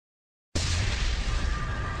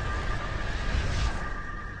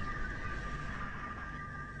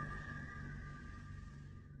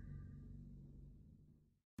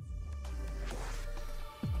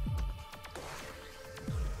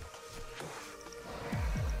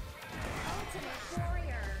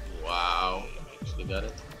got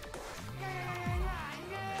it.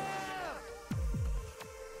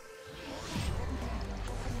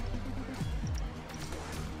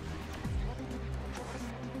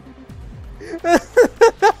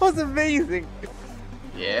 That was amazing.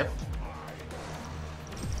 Yep.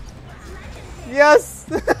 Yes.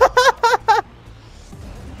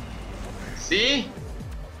 See?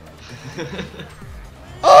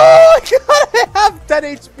 Oh god, I have 10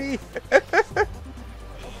 HP.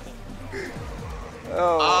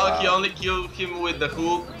 Oh, wow. He only killed him with the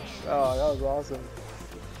hook. Oh, that was awesome.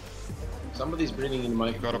 Somebody's breathing in the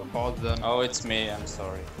mic. Got a pause then. Oh, it's me. I'm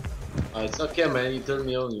sorry. It's okay, man. You turned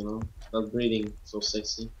me on, you know. Not breathing so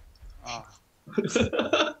sexy. Oh.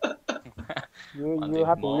 You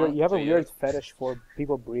have a weird fetish for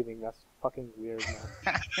people breathing. That's fucking weird, man.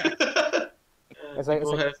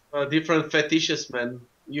 People have different fetishes, man.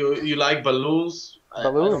 You like balloons?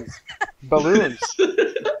 Balloons. Balloons.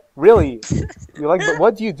 Really? You like?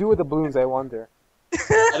 What do you do with the balloons? I wonder.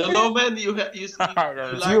 I don't know, man. You like,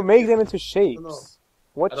 do you make them into shapes?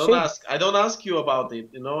 What shape? I don't ask you about it.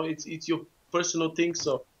 You know, it's your personal thing.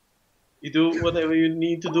 So you do whatever you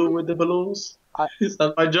need to do with the balloons. It's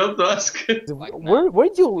not my job to ask. Where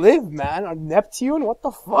do you live, man? On Neptune? What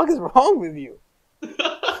the fuck is wrong with you?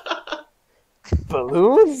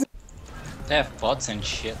 Balloons? They have bots and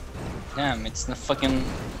shit. Damn, it's the fucking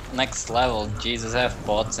next level. Jesus, I have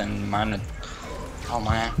bots and man. Oh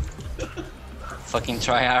man. Fucking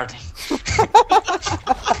try hard.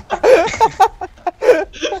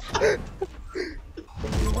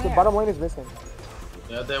 The bottom lane is missing.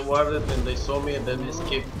 Yeah, they warded and they saw me and then they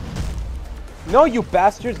escaped. No, you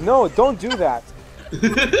bastards! No, don't do that.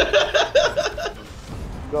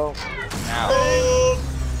 Go. Now.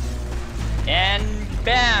 And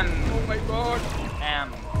bam! Oh my god!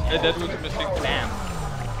 Bam! Hey, that was missing. Bam!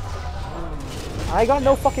 I got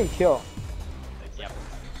no fucking kill. Yep.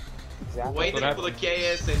 Exactly. Waiting for the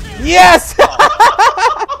KS and you... Yes!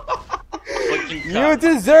 You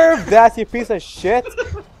deserve that, you piece of shit!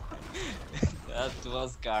 That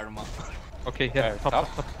was karma. Okay, here. Top,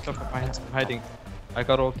 I'm hiding. I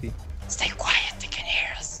got ulti. Stay quiet, they can hear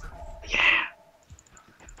us. Yeah!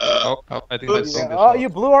 Oh, I think that's Yeah. Oh, you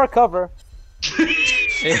blew our cover.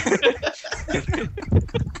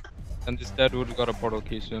 And this dead would got a portal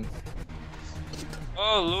key soon.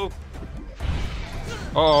 Oh, look.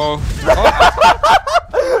 Uh oh.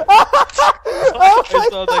 Oh I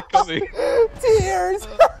saw that coming. Tears!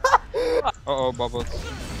 Uh-oh, Bubbles.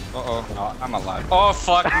 Uh-oh. Oh, I'm alive. Oh,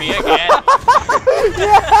 fuck me again.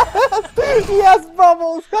 Yes! Yes,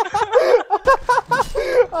 Bubbles!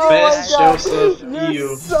 Oh Best my god! shows of You're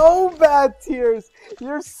EU. so bad, Tears!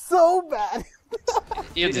 You're so bad!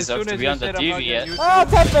 You deserve to be on the TV yet. Oh,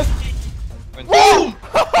 Tempest! Boom!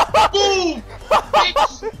 Boom!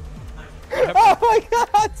 Bitch! Oh my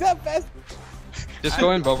god, Tempest! Just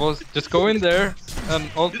go in, Bubbles. Just go in there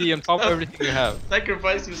and ulti and pop everything you have.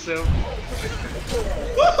 Sacrifice yourself.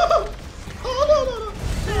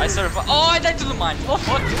 I survived. Oh, I died to the mine. Oh,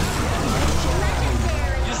 fuck.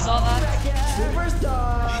 You saw that?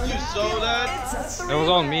 You saw that? That was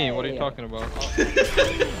on me. What are you talking about?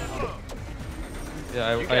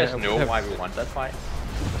 Yeah, You guys know why we want that fight?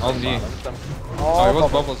 All me. Oh, it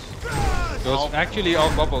was Bubbles. It was actually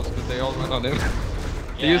all Bubbles because they all went on him.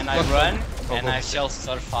 Yeah, and I run and I shall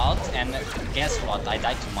surf out and guess what? I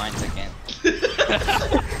died to mines again.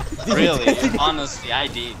 Really? Honestly, I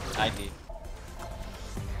did.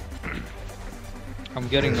 I'm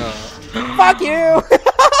getting Fuck you!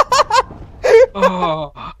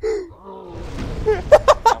 Oh.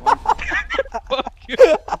 Fuck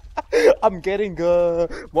you. I'm getting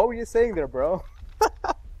what were you saying there, bro?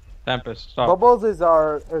 Tempest, stop. Bubbles is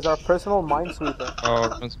our personal minesweeper. Oh,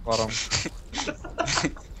 Prince Bottom. Just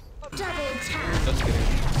kidding.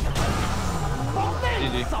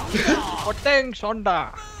 GG. Poteng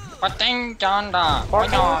Sonda. Pateng Chanda.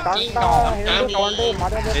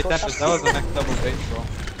 Hey Tempest, that was the next double bait, bro.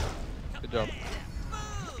 Good job.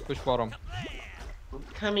 Push bottom.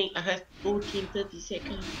 Coming, I have 30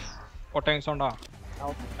 seconds. Poteng Sonda.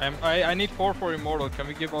 I need 4 for Immortal. Can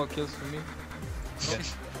we give all kills to me? Yeah.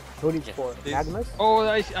 Who needs 4? Magmus? Oh,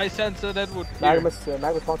 I sense that would.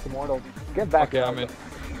 Magmus wants Immortal. Get back. Okay, I'm in.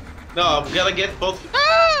 No, I'm gonna get both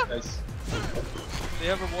guys. They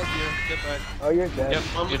have a ward here. Get back. Oh, you're dead. Yep,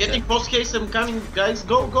 I'm you're getting dead. post case, I'm coming, guys.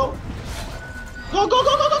 Go, go! Go, go,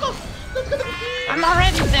 go, go, go, go! Let's go! I'm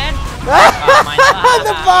already dead.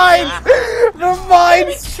 The vines! The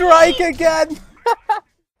vines strike again!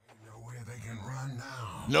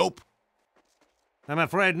 Nope. I'm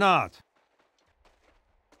afraid not.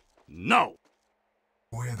 No.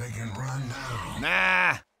 Where they can run now.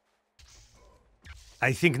 Nah.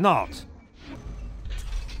 I think not.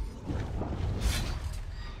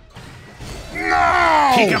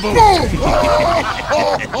 No! Peekaboo!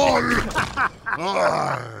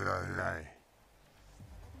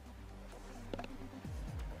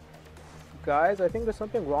 Guys, I think there's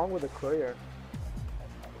something wrong with the courier.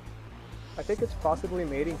 I think it's possibly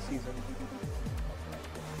mating season.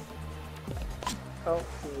 Oh,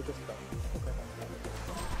 we just stopped. Okay.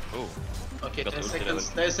 Oh. Okay, Got 10 ulti seconds,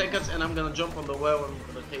 level. 10 seconds, and I'm gonna jump on the well and I'm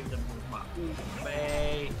gonna take them with my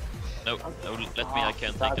way. No, no, let me, I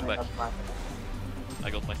can't take them back. I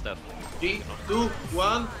got my stuff. 3, 2,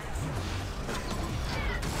 1.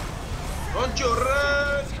 Run, run!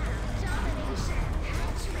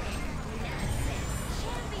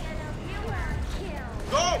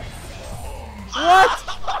 Go! What?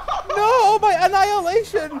 No, my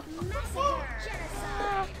annihilation!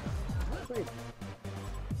 Wait.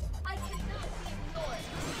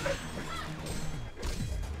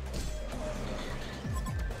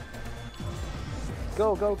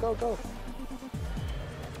 Go, go, go, go.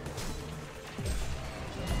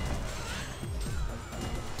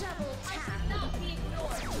 Double tap, not be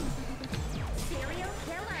ignored. Serial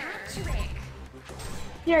killer trick.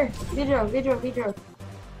 Here, video.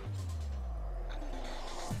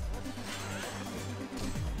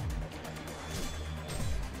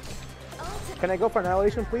 Can I go for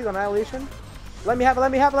annihilation, please? Annihilation? Let me have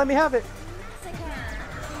it.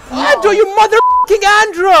 Andrew, you motherfucking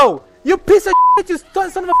Andrew! You piece of shit, you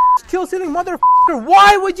son of a kill-stealing motherfucker!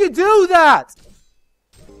 Why would you do that?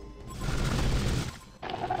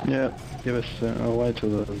 Yeah, give us a way to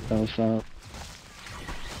the down south.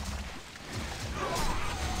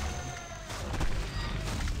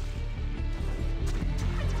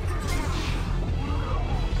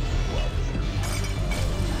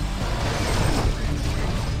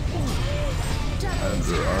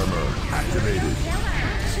 Under armor activated.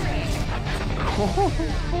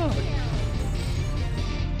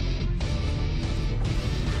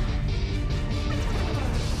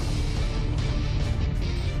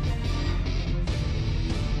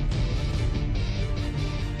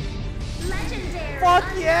 Legendary. Fuck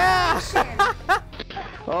yeah!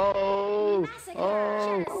 Oh!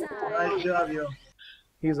 Nice job, yo.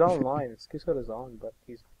 He's online. Syther is on, but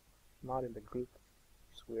he's not in the group.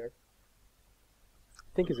 It's weird. I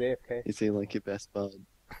think he's AFK. Is he like your best bud?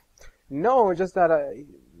 No, just that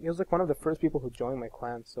he was like one of the first people who joined my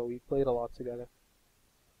clan, so we played a lot together.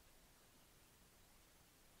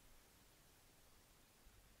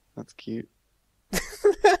 That's cute.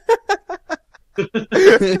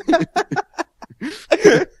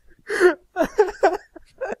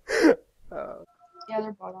 Yeah,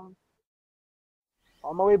 they're bottom.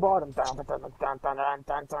 On my way bottom.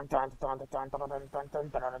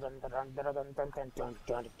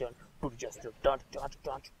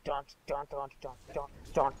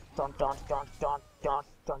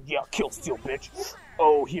 Yeah, kill steal, bitch.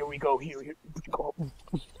 Oh, here we go. Here we go.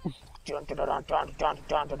 Double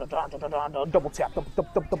tap,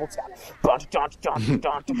 double tap.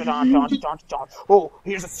 Oh,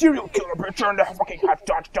 here's a serial killer, bitch. And the fucking hat.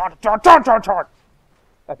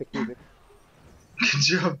 Epic music. Good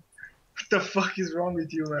job. What the fuck is wrong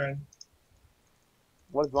with you, man?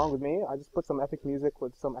 What is wrong with me? I just put some epic music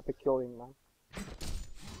with some epic killing, man.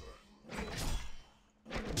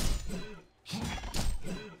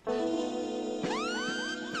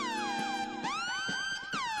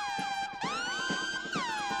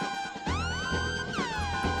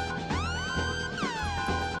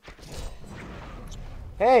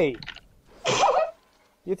 Hey!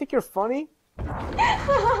 You think you're funny?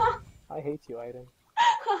 I hate you, Aiden.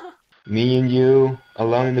 Me and you,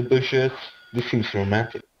 alone in the bushes. This seems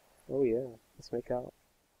romantic. Oh yeah, let's make out.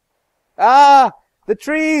 Ah! The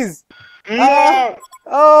trees! No! Ah!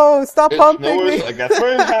 Oh, stop pumping me! I got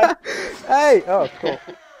first. Hey! Oh, cool.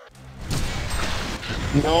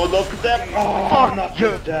 No, look at that! Oh, not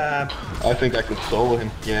good. I think I could solo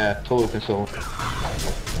him. Yeah, totally can solo.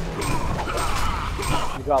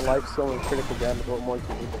 You got life, soul, and critical damage. What more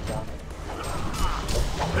can you do down?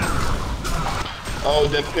 Oh,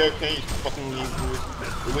 that pair can you fucking leave, dude.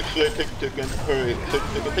 Make sure I take it again. Hurry.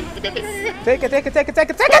 Take it!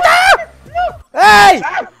 Ah! Hey!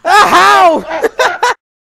 Ah, how?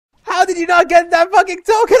 How did you not get that fucking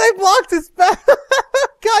token? I blocked his spell!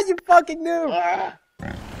 God, you fucking noob!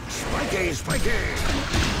 Spiky!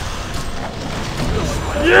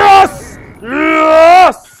 Yes!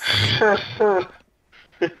 Yes!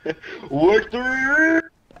 Work through!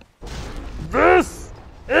 This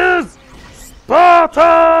is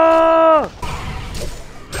Sparta!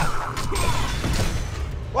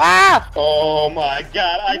 Ah! Oh my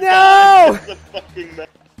god, I No! got the fucking mess.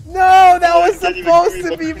 No, that Oh, was I can't even supposed breathe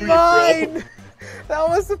to a be creep, mine! bro. That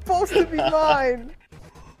was supposed to be mine!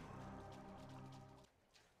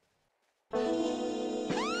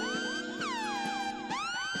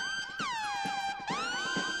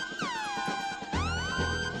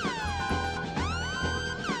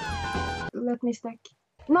 Let me stack.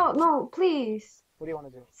 No, no, please. What do you want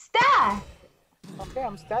to do? Stack! Okay,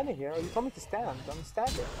 I'm standing here. You told me to stand. I'm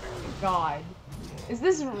standing. God. Is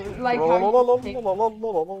this like how you take...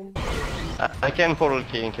 I can portal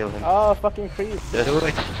key and kill him. Oh, fucking freeze. Yeah, do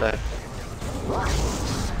it.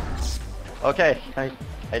 Okay, I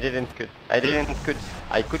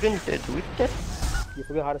couldn't do it yet. You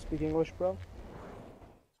forget how to speak English, bro?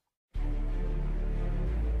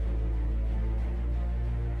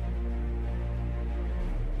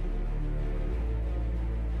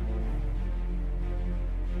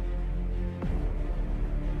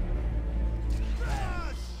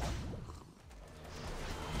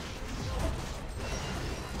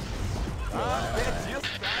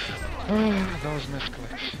 Those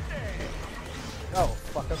misclicks. Oh,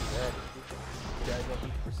 fuck, I'm dead. Yeah, I got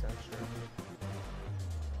 8% sure.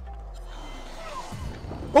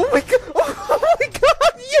 Oh my god! Oh my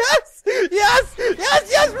god! Yes! Yes! Yes!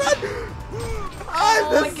 Yes! Run! I'm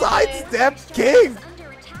the sidestep king!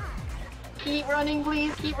 Keep running,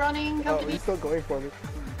 please. Keep running. Come Oh, to me. he's still going for me.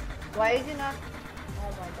 Why is he not?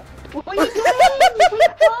 Oh my god. What are you doing?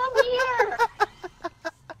 Please come here.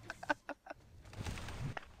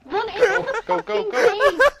 Run into the fucking thing.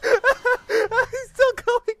 He's still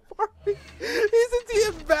going for me. Isn't he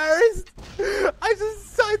embarrassed? I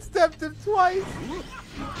just sidestepped him twice.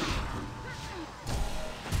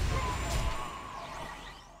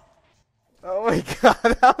 Oh my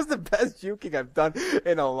god, that was the best juking I've done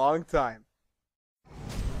in a long time.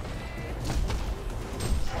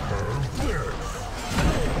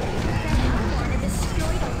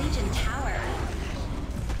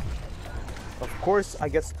 Of course I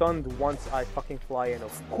get stunned once I fucking fly in.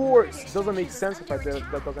 Of course! It doesn't make sense if that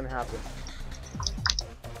doesn't happen.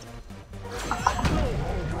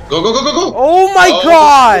 Go, go, go, go, go! Oh my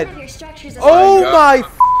god! Oh God. my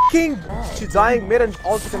fucking dying mid and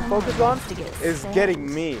all you can focus on is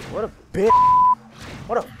getting me. What a bitch.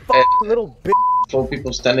 What a fucking little bitch. 4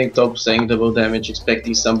 people standing top saying double damage,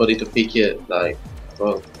 expecting somebody to pick it, like,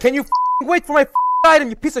 well. Can you wait for my item,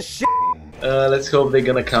 you piece of shit? Let's hope they're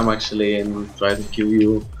gonna come actually and try to kill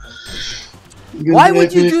you. Why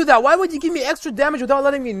would you do that? Why would you give me extra damage without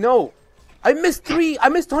letting me know? I missed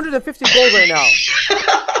 150 gold right now.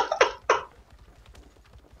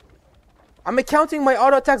 I'm accounting my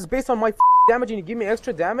auto attacks based on my damage and you give me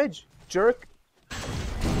extra damage? Jerk.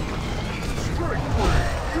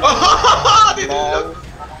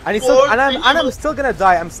 And I'm still gonna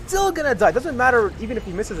die. I'm still gonna die. Doesn't matter even if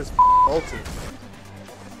he misses his ulti.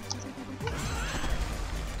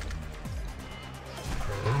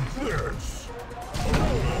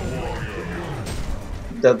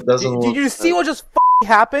 That doesn't work. Did you see what just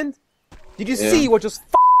happened? Did you see what just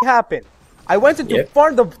happened? I went into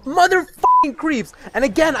farm the motherfucking creeps, and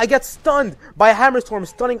again I get stunned by a hammer storm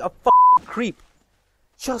stunning a creep.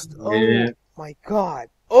 Just oh my god.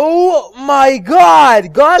 Oh my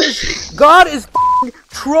god! God is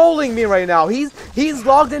trolling me right now. He's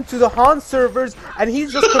logged into the HoN servers and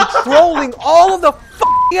he's just controlling all of the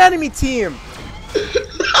enemy team.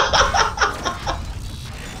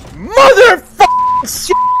 Motherfucking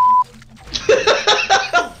shit!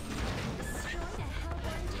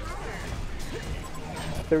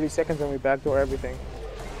 30 seconds and we backdoor everything.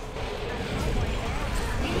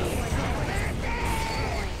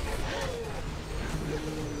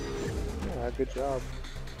 Yeah, good job.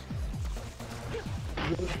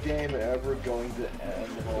 Is this game ever going to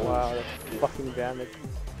end? Wow, that's fucking damage.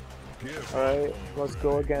 Alright, let's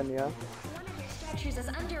go again, yeah? Structures is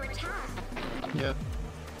under attack. Yeah.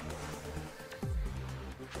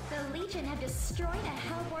 The Legion have destroyed a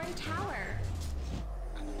Hellborn tower.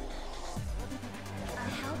 A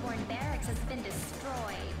Hellborn barracks has been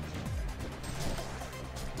destroyed.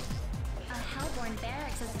 A Hellborn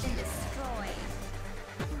barracks has been destroyed.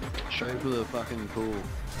 Straight for the fucking pool.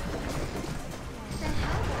 The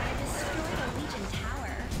Hellborn have destroyed a Legion tower.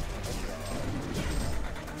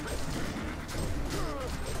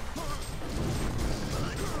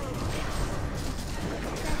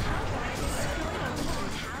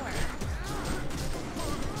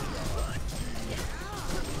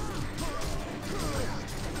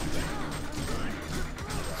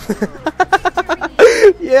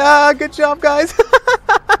 Yeah, good job, guys.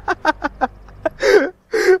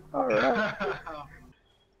 Alright.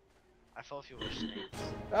 I thought you were snakes.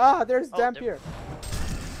 Ah, there's Oh, damp there- here.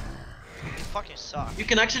 You fucking suck. You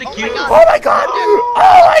can actually Oh my kill. God. Oh my god!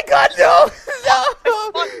 Oh my god, no!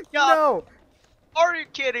 No! fucking God. No! Are you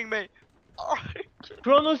kidding me? Are you kidding?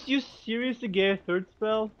 Kronos, you seriously get a third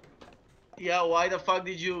spell? Yeah, why the fuck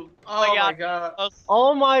did you? my Oh my God. god.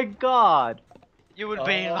 Oh my god! You would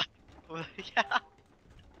be Oh. like, yeah.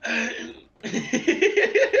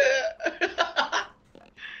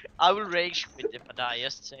 I will rage quit if I die,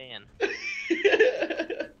 just saying.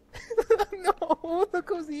 No, look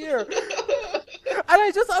who's here. And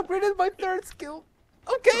I just upgraded my third skill.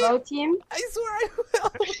 Okay. Hello, team. I swear I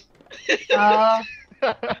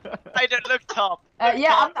will. I don't look top.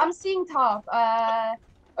 Yeah, I'm seeing top.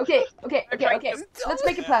 Okay. Let's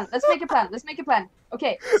make a plan.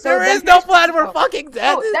 Okay. So There is no plan. We're fucking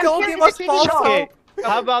dead. No, Don't give us false Okay, hope.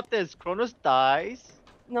 how about this? Kronos dies.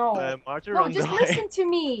 No. Martyr No, runs just away. listen to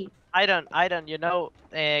me. I don't. You know,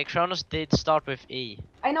 Kronos did start with E.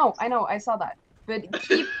 I know, I saw that. But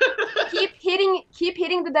keep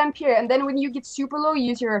hitting the dampier, and then when you get super low,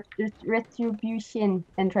 use your retribution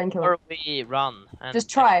and try and kill Or him. we run. And Just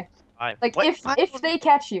try. Like What? if they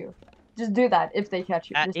catch you, just do that. If they catch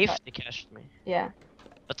you, just If try. they catched me. Yeah.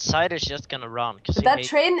 But Syther's just gonna run. Cause But he that hates-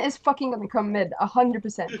 train is fucking gonna come mid,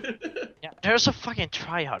 100%. Yeah, they're so fucking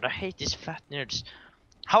tryhard. I hate these fat nerds.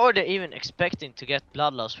 How are they even expecting to get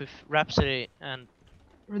bloodloss with Rhapsody and?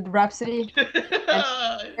 With Rhapsody.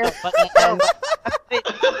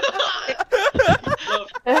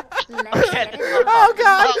 Oh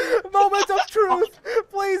god! Moment of truth!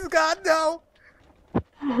 Please, God, no!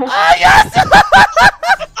 Ah, yes!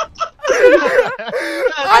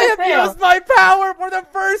 I have used my power for the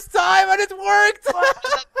first time and it worked!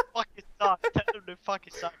 That fucking suck. Tell them they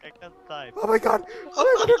fucking suck. I can't type. Oh my god!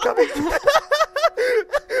 Oh my god, they're coming!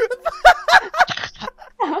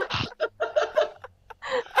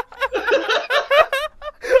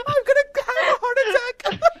 I'm gonna have a heart attack!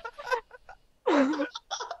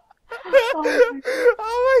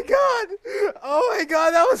 Oh my god! Oh my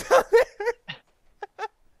god, that was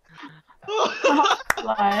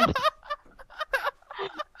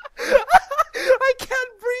I can't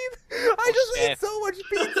breathe! I just ate so much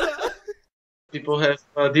pizza! People have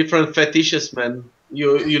different fetishes, man.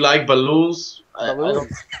 You like balloons?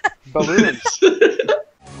 Balloons. Balloons.